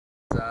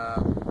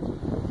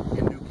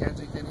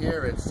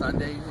here. It's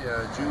Sunday,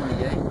 June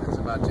the 8th. It's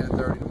about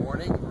 10:30 in the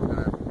morning. We're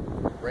going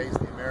to raise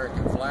the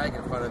American flag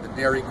in front of the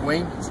Dairy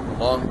Queen. It's a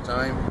long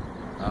time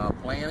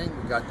planning.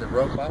 We got the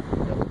rope up,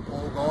 we got the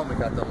pole going, we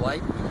got the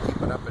light. We can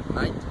keep it up at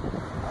night.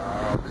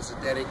 This is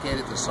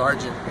dedicated to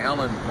Sergeant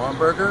Alan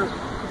Momberger,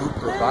 who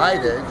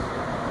provided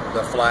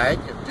the flag.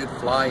 It did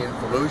fly in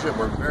Fallujah.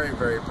 We're very,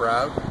 very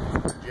proud.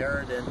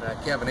 Jared and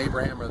Kevin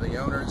Abraham are the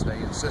owners. They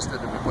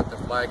insisted that we put the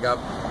flag up.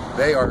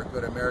 They are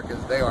good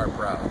Americans. They are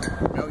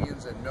proud.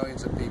 Millions and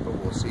millions of people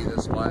will see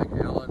this flag.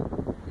 Alan,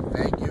 we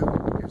thank you.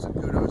 Here's some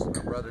kudos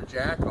to my brother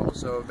Jack,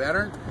 also a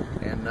veteran.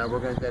 And we're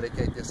going to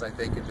dedicate this, I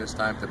think, at this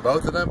time to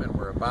both of them. And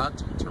we're about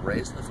to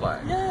raise the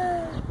flag.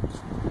 Yay!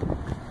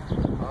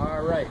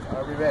 All right.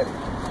 Are we ready?